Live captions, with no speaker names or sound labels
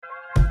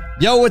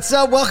Yo, what's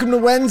up? Welcome to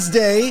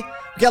Wednesday.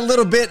 We got a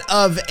little bit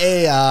of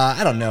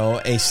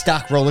a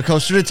stock roller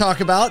coaster to talk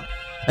about.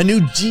 A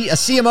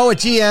CMO at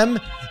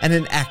GM and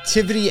an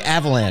activity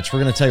avalanche. We're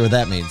going to tell you what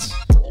that means.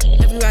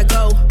 Everywhere I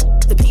go,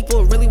 the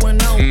people really want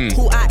to know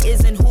who I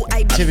is and who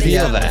I be. Activity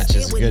avalanche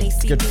is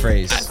a good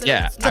phrase.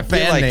 Yeah, It's a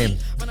band name.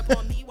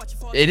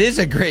 It is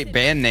a great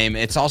band name.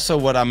 It's also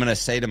what I'm going to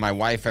say to my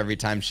wife every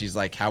time she's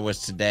like, how was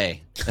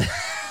today?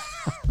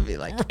 I'll be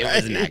like, it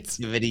was an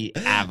activity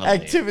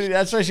avalanche. Activity.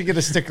 That's why I should get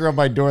a sticker on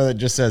my door that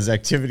just says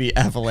activity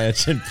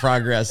avalanche in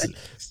progress.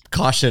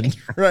 Caution,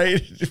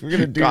 right? We're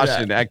going to do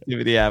Caution, that.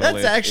 activity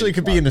avalanche. That actually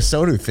could be in a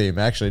Sodu theme,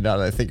 actually, now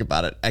that I think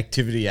about it.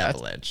 Activity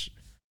avalanche.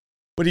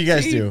 What do you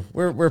guys do?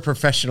 We're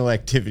professional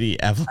activity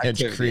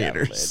avalanche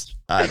creators.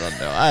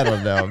 Avalanche. I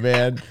don't know,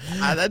 man.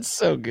 That's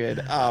so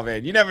good. Oh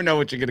man, you never know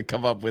what you're gonna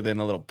come up with in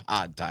a little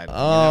pod title.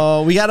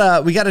 Oh, we got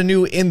a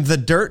new In the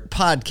Dirt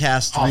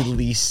podcast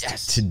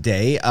released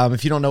today.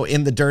 If you don't know,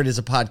 In the Dirt is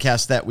a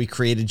podcast that we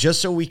created just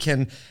so we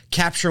can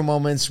capture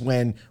moments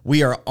when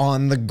we are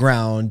on the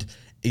ground,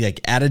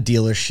 like at a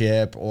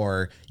dealership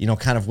or,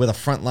 kind of with a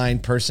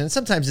frontline person.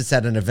 Sometimes it's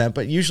at an event,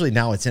 but usually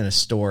now it's in a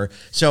store.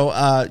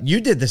 So you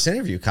did this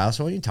interview, Kyle,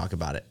 so why don't you talk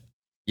about it?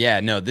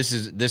 Yeah, no, this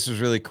was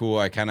really cool.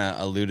 I kind of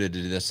alluded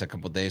to this a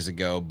couple days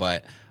ago,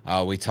 but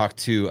we talked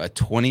to a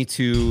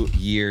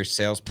 22-year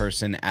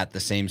salesperson at the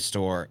same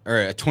store,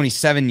 or a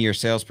 27-year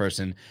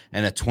salesperson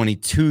and a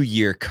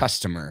 22-year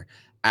customer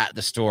at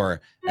the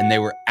store, and they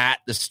were at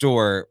the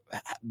store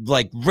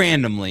like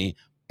randomly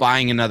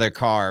buying another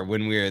car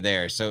when we were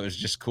there. So it was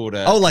just cool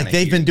to... Oh, like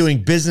they've been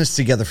doing business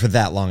together for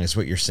that long is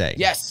what you're saying.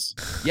 Yes.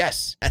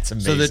 That's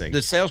amazing. So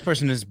the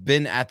salesperson has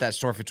been at that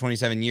store for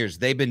 27 years.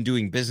 They've been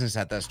doing business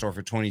at that store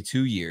for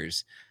 22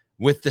 years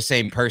with the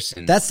same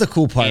person. That's the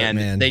cool part, and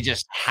man. They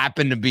just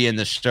happened to be in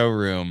the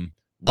showroom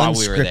while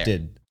we were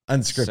there.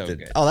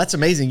 Unscripted. So that's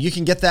amazing. You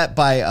can get that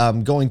by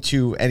going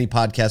to any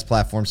podcast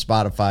platform,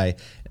 Spotify,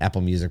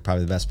 Apple Music,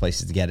 probably the best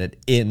places to get it.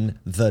 In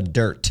the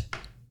Dirt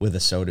with a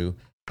Sodu.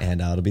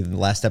 And it'll be the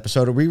last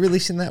episode. Are we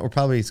releasing that?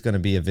 It's going to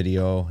be a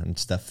video and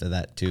stuff for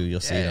that too.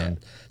 You'll see it on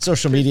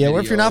social media. Or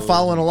if you're not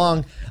following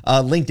along,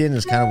 LinkedIn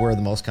is kind of where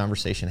the most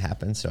conversation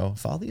happens. So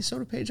follow the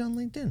Soda page on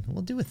LinkedIn.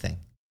 We'll do a thing.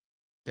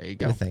 There you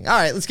go. All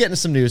right, let's get into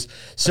some news.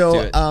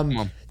 So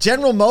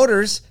General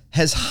Motors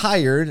has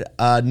hired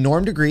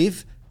Norm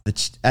DeGrieve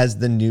as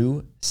the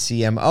new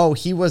CMO.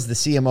 He was the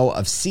CMO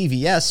of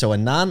CVS, so a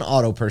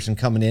non-auto person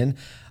coming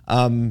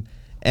in.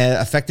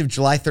 Effective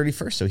July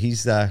 31st. So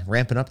he's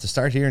ramping up to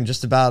start here in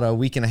just about a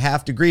week and a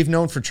half. DeGrieve,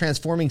 known for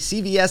transforming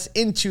CVS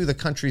into the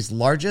country's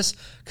largest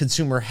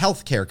consumer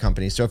healthcare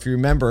company. So if you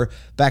remember,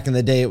 back in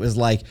the day, it was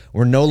like,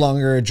 we're no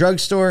longer a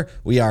drugstore.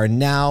 We are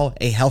now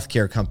a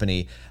healthcare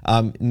company.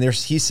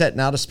 He's set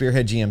now to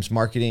spearhead GM's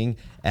marketing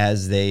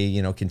as they,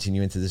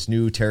 continue into this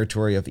new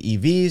territory of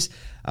EVs.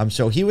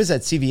 So he was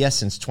at CVS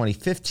since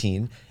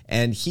 2015,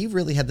 and he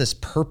really had this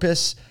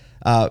purpose.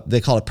 They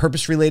call it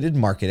purpose-related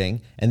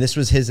marketing, and this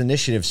was his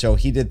initiative. So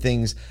he did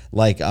things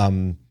like,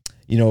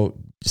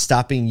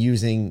 stopping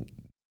using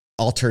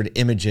altered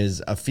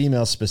images of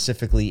females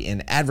specifically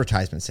in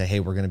advertisements. Say,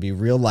 hey, we're going to be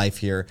real life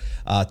here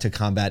to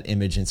combat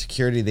image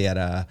insecurity. They had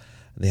a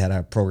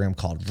program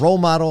called Role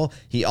Model.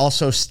 He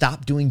also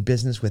stopped doing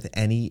business with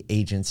any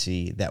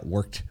agency that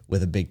worked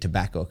with a big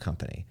tobacco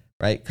company,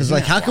 right? Because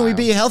how can we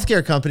be a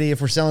healthcare company if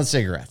we're selling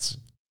cigarettes?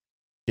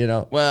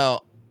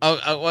 Well.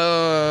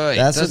 Wait.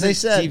 That's what they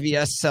said.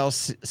 CVS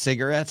sells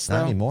cigarettes, though?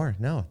 Not anymore.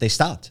 No, they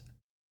stopped.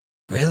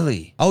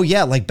 Really? Oh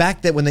yeah, like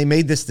back then when they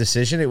made this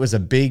decision, it was a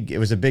big deal.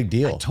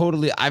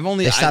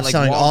 They stopped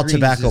selling all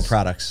tobacco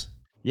products.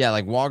 Yeah,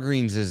 like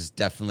Walgreens is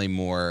definitely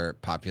more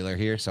popular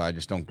here, so I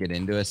just don't get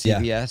into a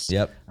CVS.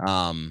 Yep.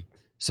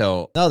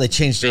 No, they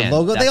changed their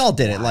logo. They all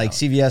did wild. it. Like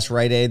CVS,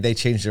 Rite Aid, they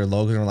changed their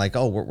logo and were like,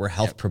 oh, we're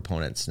health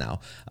proponents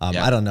now.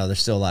 I don't know.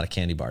 There's still a lot of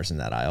candy bars in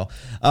that aisle.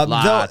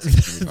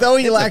 Though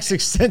he lacks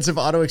extensive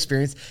auto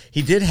experience,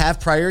 he did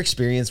have prior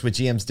experience with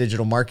GM's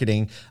digital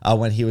marketing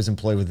when he was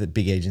employed with the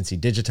big agency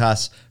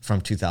Digitas from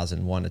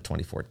 2001 to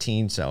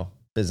 2014. So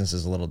business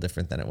is a little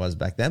different than it was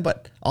back then,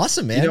 but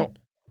awesome, man.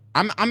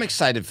 I'm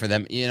excited for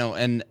them,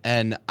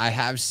 and I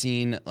have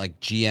seen like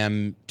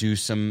GM do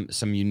some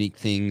unique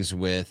things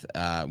with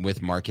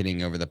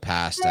marketing over the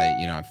past.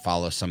 I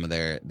follow some of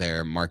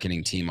their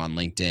marketing team on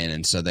LinkedIn,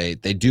 and so they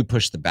do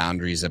push the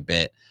boundaries a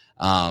bit,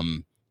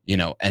 and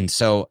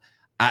so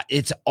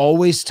it's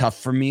always tough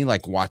for me,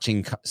 like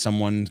watching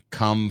someone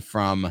come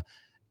from,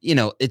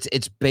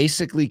 it's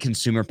basically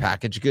consumer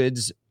packaged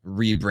goods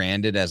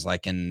rebranded as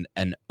like an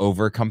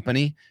over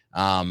company.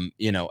 And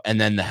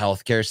then the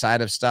healthcare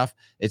side of stuff,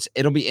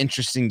 it'll be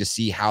interesting to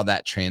see how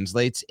that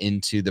translates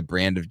into the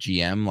brand of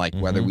GM, like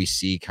whether we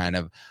see kind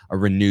of a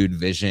renewed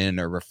vision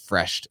or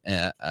refreshed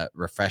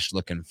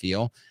look and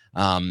feel.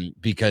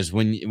 Because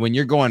when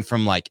you're going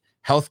from like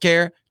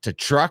healthcare to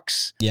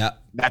trucks,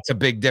 that's a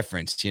big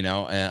difference,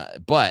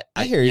 but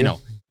I hear you.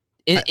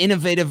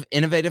 Innovative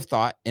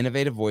thought,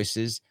 innovative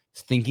voices,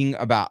 thinking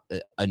about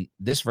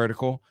this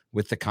vertical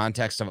with the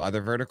context of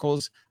other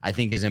verticals, I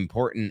think is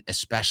important,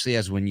 especially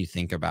as when you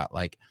think about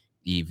like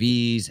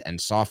EVs and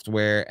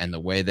software and the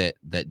way that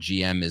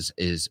GM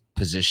is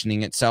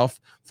positioning itself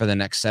for the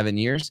next 7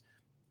 years,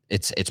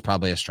 it's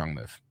probably a strong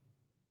move.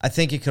 I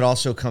think it could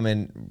also come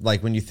in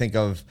like when you think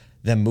of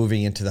them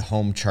moving into the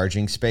home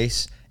charging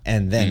space,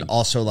 and then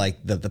also like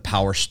the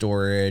power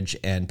storage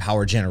and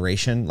power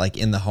generation, like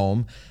in the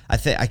home. I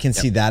think I can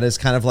see that as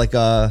kind of like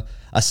a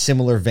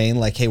similar vein,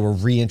 like, hey, we're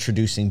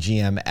reintroducing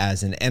GM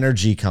as an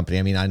energy company.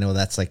 I mean, I know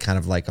that's like kind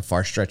of like a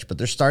far stretch, but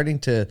they're starting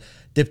to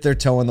dip their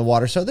toe in the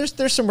water. So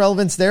there's some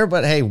relevance there,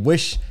 but hey,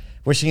 wishing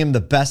him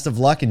the best of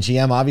luck, and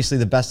GM, obviously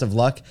the best of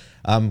luck.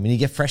 When you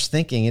get fresh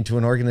thinking into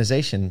an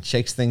organization,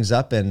 shakes things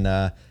up,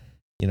 and,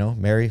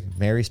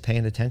 Mary's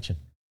paying attention.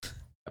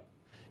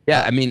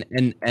 Yeah. I mean,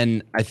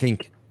 and I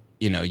think,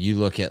 you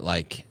look at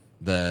like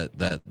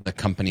the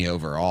company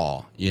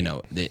overall,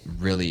 it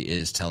really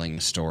is telling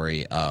the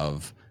story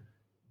of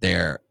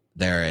they're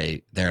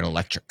an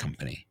electric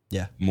company,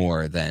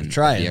 more than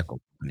a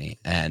vehicle company.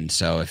 And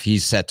so if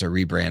he's set to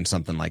rebrand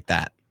something like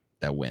that,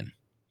 they'll win.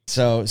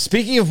 So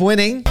speaking of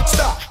winning,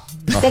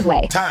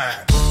 Segue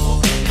time.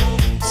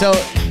 So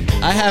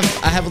I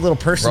have a little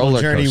personal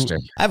Roller journey. coaster.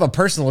 I have a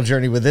personal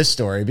journey with this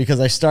story because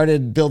I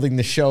started building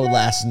the show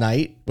last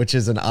night, which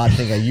is an odd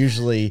thing. I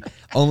usually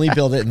only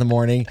build it in the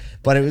morning,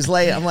 but it was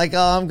late. I'm like,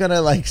 I'm going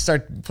to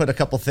start put a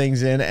couple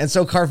things in. And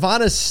so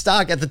Carvana's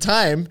stock at the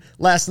time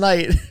last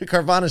night,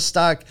 Carvana's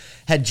stock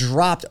had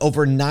dropped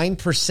over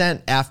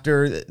 9%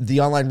 after the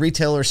online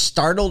retailer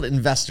startled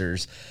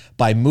investors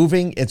by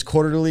moving its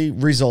quarterly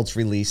results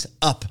release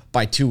up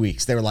by 2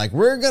 weeks. They were like,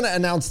 we're going to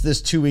announce this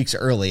 2 weeks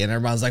early. And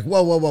everyone's like,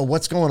 whoa,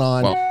 what's going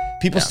on?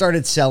 People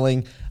started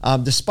selling,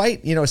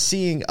 despite,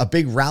 seeing a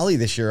big rally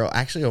this year,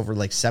 actually over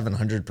like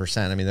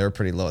 700%. I mean, they were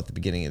pretty low at the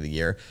beginning of the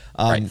year.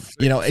 Right. $3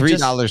 to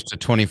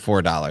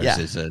 $24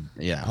 is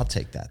I'll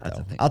take that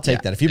though. I'll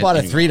take that. If you bought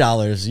at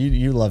 $3,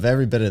 you love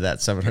every bit of that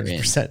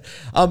 700%.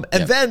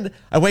 And then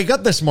I wake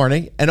up this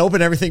morning and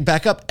open everything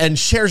back up, and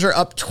shares are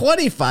up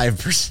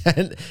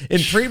 25%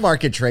 in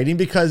pre-market trading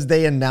because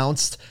they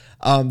announced,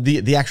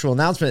 the actual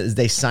announcement is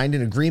they signed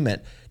an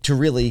agreement to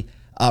really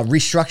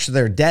restructure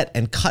their debt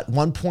and cut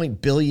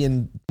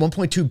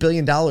 $1.2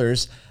 billion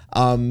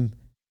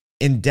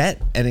in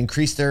debt and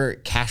increase their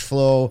cash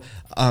flow.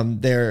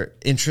 Their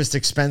interest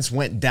expense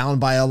went down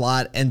by a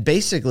lot. And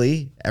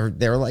basically,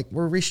 they were like,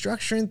 we're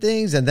restructuring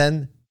things. And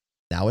then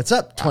now it's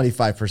up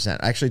 25%.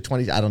 Actually,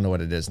 20. I don't know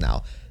what it is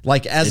now.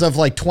 Like as of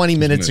 20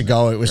 minutes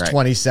ago, it was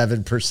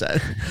 27%.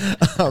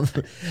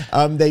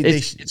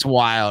 It's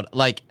wild.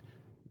 Like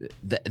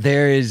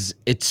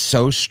it's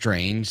so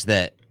strange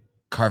that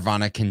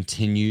Carvana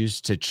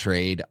continues to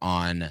trade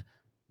on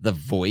the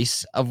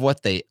voice of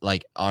what they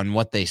on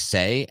what they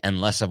say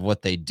and less of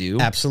what they do.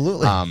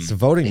 Absolutely. It's a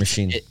voting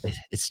machine.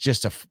 It's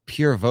just a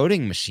pure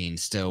voting machine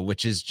still,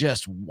 which is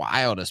just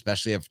wild,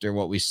 especially after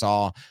what we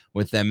saw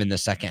with them in the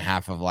second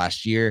half of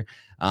last year.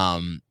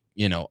 I'm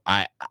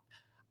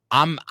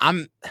I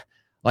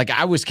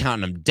was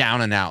counting them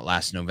down and out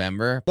last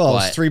November. Well, it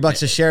was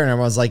 $3 a share, and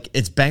everyone's like,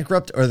 it's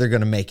bankrupt or they're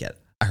going to make it.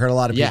 I heard a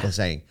lot of people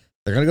saying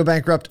they're going to go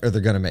bankrupt or they're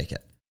going to make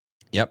it.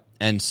 Yep.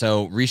 And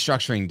so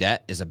restructuring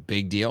debt is a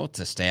big deal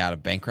to stay out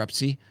of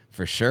bankruptcy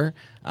for sure.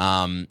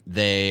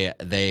 They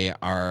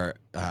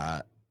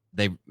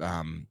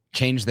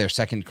changed their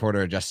second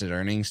quarter adjusted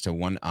earnings to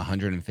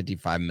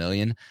 $155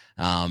 million.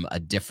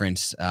 A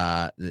difference,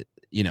 a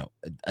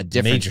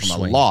difference from a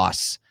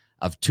loss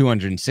of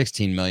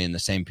 $216 million the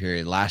same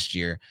period last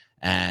year.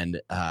 And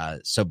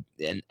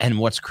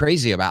what's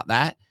crazy about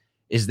that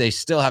is they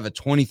still have a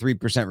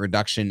 23%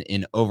 reduction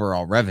in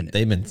overall revenue.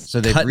 They've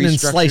cutting and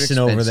slicing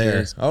over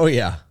there. Oh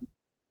yeah.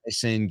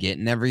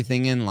 Getting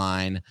everything in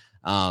line.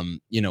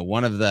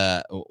 One of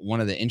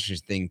the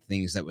interesting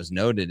things that was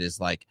noted is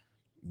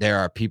there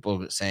are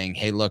people saying,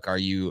 hey, look, are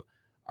you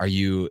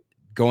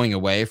going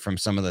away from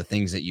some of the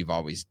things that you've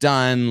always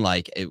done?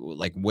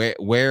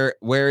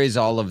 Where is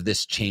all of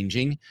this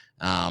changing?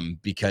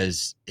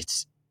 Because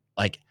it's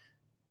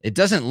it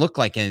doesn't look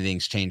like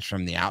anything's changed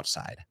from the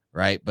outside.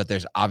 Right. But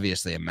there's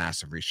obviously a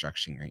massive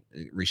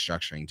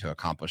restructuring to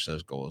accomplish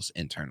those goals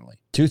internally.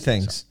 Two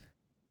things.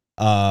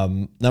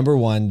 Number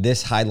one,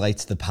 this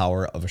highlights the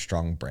power of a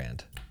strong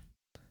brand.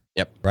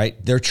 Yep.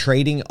 Right. They're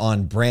trading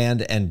on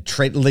brand and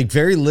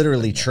very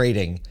literally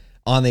trading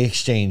on the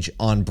exchange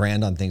on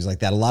brand, on things like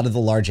that. A lot of the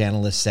large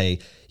analysts say,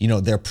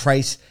 their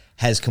price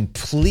has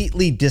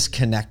completely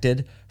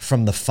disconnected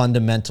from the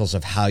fundamentals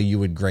of how you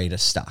would grade a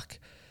stock.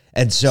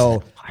 And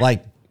so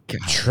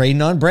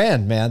trading on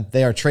brand, man.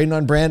 They are trading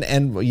on brand.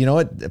 And you know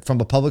what?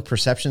 From a public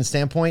perception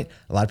standpoint,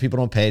 a lot of people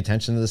don't pay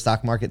attention to the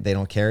stock market. They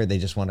don't care. They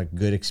just want a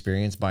good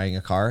experience buying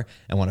a car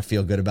and want to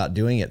feel good about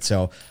doing it.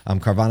 So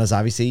Carvana's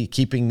obviously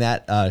keeping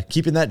that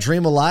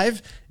dream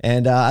alive.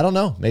 And I don't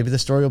know, maybe the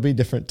story will be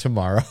different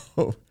tomorrow.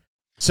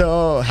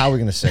 So how are we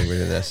going to segue to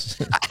this?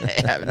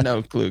 I have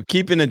no clue.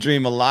 Keeping a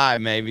dream alive,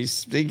 maybe.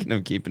 Speaking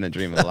of keeping a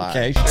dream alive.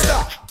 Okay, sure.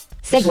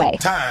 Segue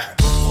Time.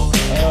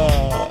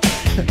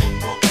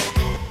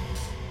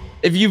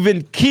 if you've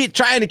been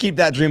trying to keep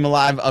that dream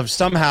alive of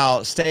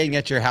somehow staying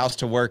at your house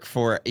to work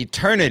for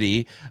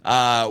eternity,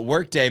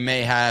 Workday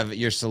may have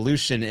your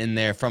solution in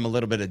there from a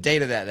little bit of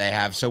data that they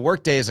have. So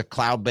Workday is a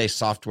cloud-based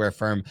software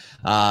firm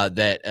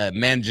that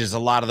manages a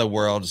lot of the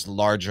world's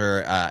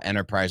larger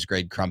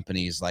enterprise-grade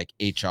companies like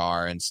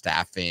HR and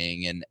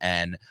staffing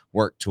and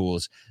work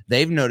tools.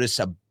 They've noticed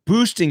a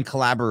boost in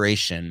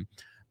collaboration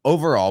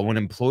overall when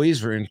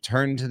employees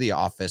returned to the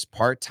office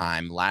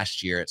part-time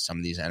last year at some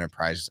of these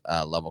enterprise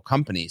level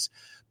companies.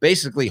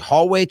 Basically,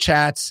 hallway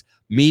chats,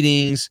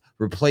 meetings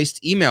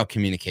replaced email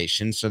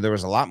communication. So there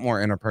was a lot more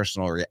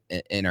interpersonal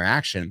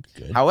interaction.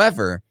 Good.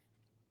 However,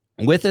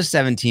 with a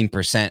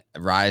 17%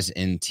 rise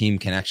in team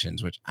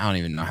connections, which I don't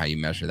even know how you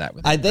measure that.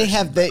 With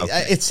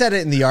it said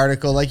it in the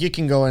article. Like you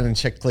can go in and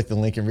click the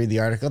link and read the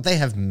article. They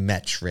have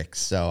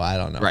metrics, so I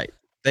don't know. Right.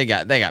 They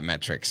got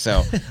metrics.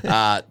 So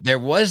there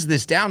was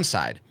this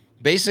downside.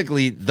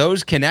 Basically,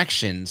 those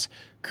connections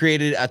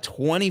created a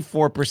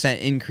 24%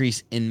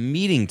 increase in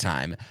meeting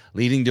time,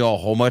 leading to a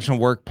whole bunch of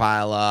work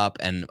pile up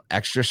and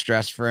extra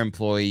stress for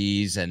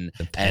employees and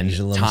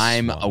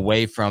time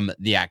away from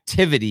the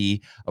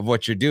activity of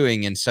what you're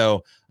doing. And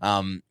so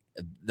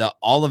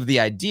all of the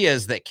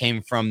ideas that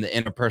came from the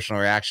interpersonal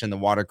reaction, the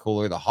water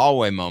cooler, the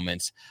hallway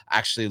moments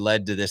actually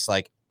led to this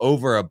like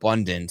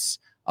overabundance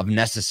of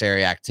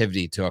necessary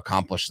activity to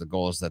accomplish the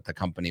goals that the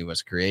company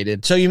was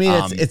created. So you mean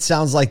it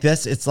sounds like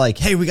this? It's like,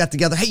 hey, we got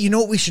together. Hey, you know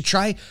what we should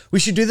try? We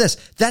should do this.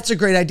 That's a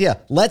great idea.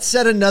 Let's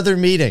set another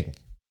meeting,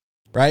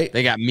 right?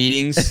 They got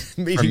meetings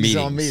meetings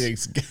on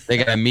meetings. They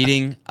got a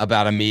meeting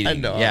about a meeting. I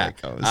know yeah.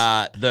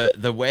 How it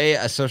goes. The way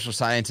a social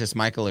scientist,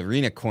 Michael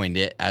Arena, coined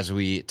it, as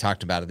we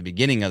talked about at the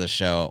beginning of the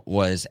show,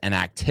 was an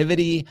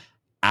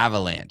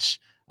avalanche.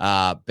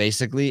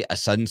 Basically, a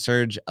sudden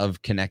surge of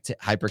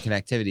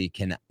hyperconnectivity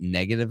can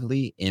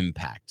negatively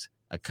impact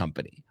a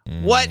company.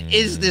 What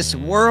is this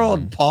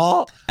world,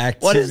 Paul?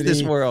 What is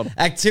this world?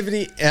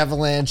 Activity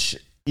avalanche.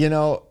 You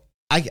know,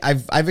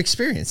 I've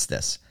experienced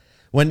this.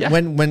 I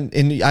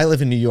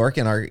live in New York,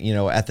 and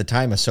at the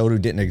time, Asodu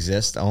didn't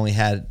exist. I only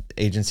had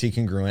agency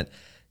congruent.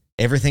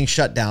 Everything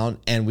shut down,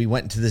 and we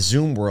went into the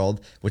Zoom world,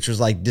 which was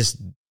like this.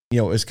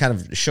 It was kind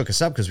of shook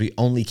us up because we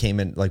only came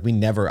in, like we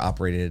never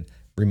operated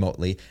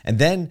remotely. And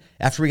then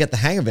after we got the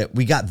hang of it,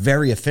 we got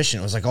very efficient.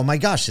 It was like, oh my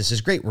gosh, this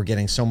is great. We're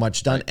getting so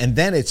much done. Right. And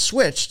then it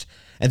switched.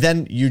 And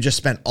then you just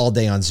spent all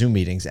day on Zoom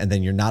meetings and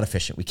then you're not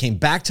efficient. We came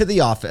back to the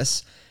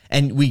office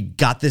and we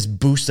got this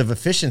boost of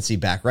efficiency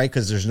back, right?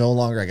 Because there's no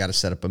longer, I got to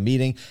set up a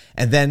meeting.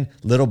 And then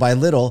little by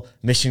little,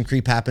 mission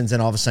creep happens.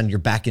 And all of a sudden you're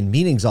back in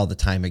meetings all the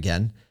time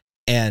again.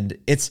 And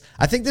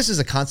I think this is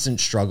a constant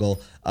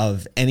struggle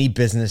of any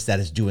business that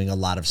is doing a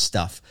lot of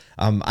stuff.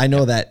 I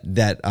know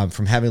that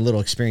from having a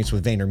little experience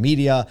with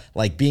VaynerMedia,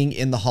 like being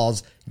in the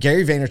halls,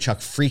 Gary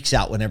Vaynerchuk freaks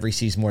out whenever he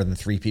sees more than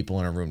 3 people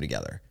in a room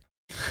together.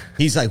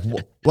 He's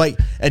like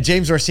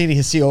James Orsini,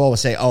 his COO, will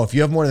say, oh, if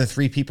you have more than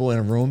 3 people in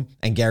a room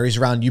and Gary's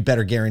around, you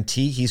better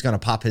guarantee he's going to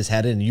pop his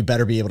head in and you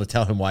better be able to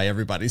tell him why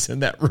everybody's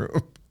in that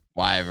room.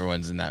 Why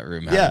everyone's in that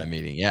room having a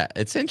meeting. Yeah,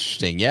 it's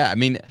interesting. Yeah, I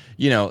mean,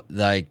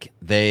 like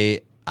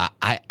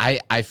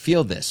I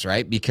feel this,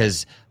 right?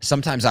 Because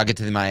sometimes I'll get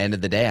to my end of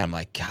the day. I'm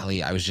like,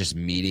 golly, I was just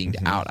meeting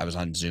out. I was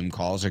on Zoom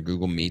calls or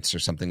Google Meets or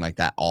something like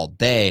that all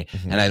day.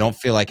 And I don't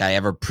feel like I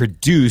ever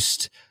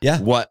produced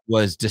what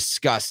was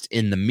discussed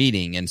in the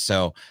meeting. And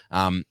so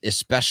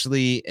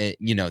especially,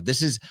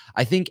 this is,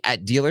 I think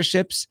at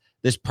dealerships,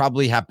 this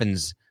probably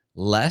happens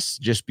less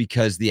just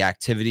because the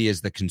activity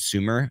is the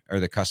consumer or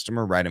the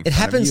customer right in front of you. It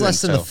happens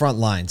less than the front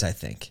lines, I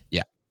think.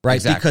 Yeah. Right?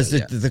 Exactly,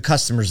 because the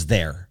customer's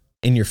there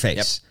in your face.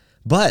 Yep.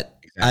 But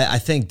I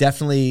think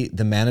definitely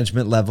the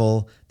management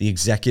level, the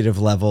executive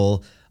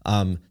level,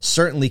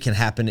 certainly can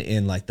happen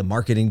in like the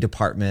marketing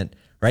department,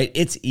 right?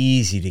 It's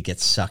easy to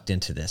get sucked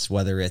into this,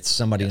 whether it's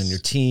somebody on your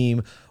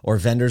team or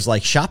vendors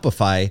like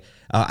Shopify.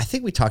 I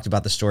think we talked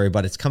about the story,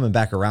 but it's coming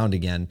back around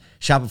again.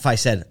 Shopify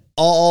said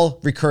all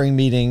recurring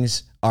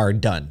meetings are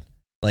done.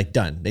 Like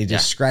done. They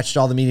just scratched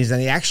all the meetings and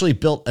they actually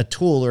built a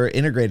tool or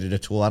integrated a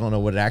tool. I don't know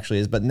what it actually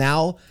is, but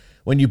now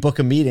when you book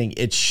a meeting,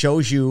 it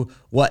shows you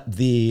what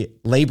the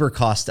labor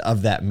cost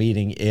of that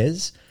meeting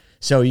is.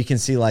 So you can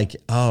see like,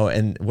 oh,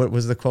 and what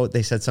was the quote?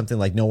 They said something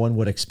like, no one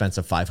would expense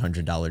a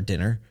 $500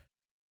 dinner,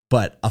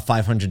 but a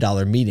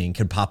 $500 meeting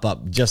could pop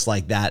up just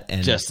like that.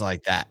 And just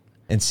like that.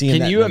 And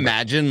seeing Can you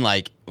imagine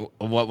like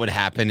what would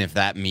happen if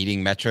that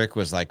meeting metric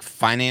was like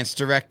finance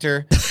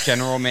director,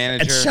 general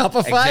manager,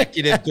 Shopify?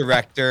 Executive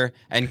director,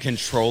 and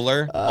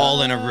controller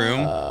all in a room?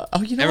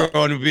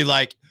 Everyone would be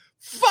like,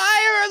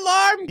 fire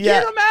alarm,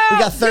 get them out. We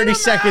got 30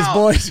 seconds,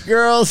 boys,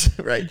 girls.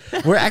 Right.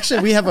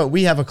 We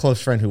have a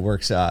close friend who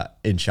works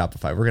in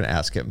Shopify. We're going to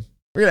ask him.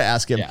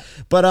 Yeah.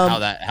 But how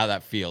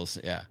that feels.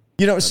 Yeah.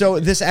 So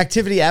this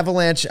activity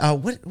avalanche,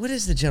 what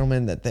is the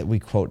gentleman that we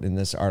quote in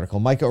this article?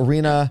 Mike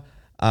Arena.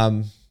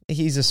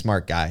 he's a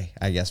smart guy,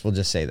 I guess we'll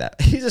just say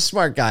that. He's a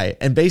smart guy.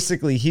 And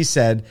basically he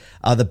said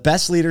the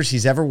best leaders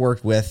he's ever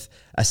worked with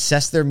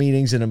assess their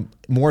meetings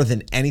more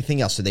than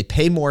anything else. So they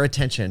pay more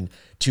attention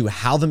to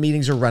how the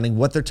meetings are running,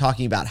 what they're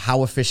talking about,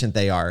 how efficient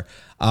they are.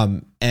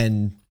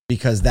 And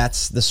because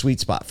that's the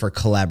sweet spot for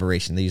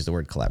collaboration. They use the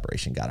word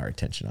collaboration, got our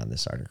attention on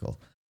this article.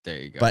 There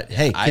you go. But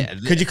hey,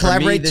 could you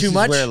collaborate too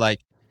much? Where, like,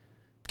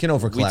 can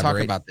over collaborate. We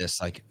talk about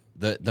this, like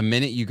the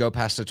minute you go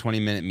past a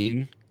 20-minute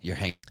meeting, you're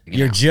hanging.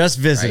 You're out, just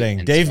visiting,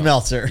 right? Dave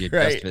Meltzer, you're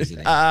right? Just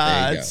visiting.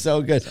 It's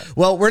so good.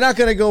 Well, we're not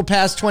going to go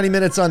past 20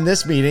 minutes on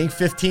this meeting,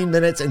 15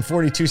 minutes and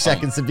 42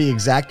 seconds to be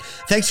exact.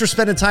 Thanks for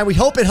spending time. We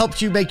hope it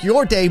helped you make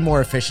your day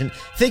more efficient,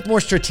 think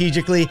more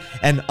strategically,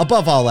 and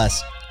above all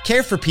else,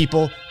 care for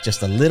people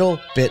just a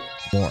little bit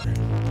more.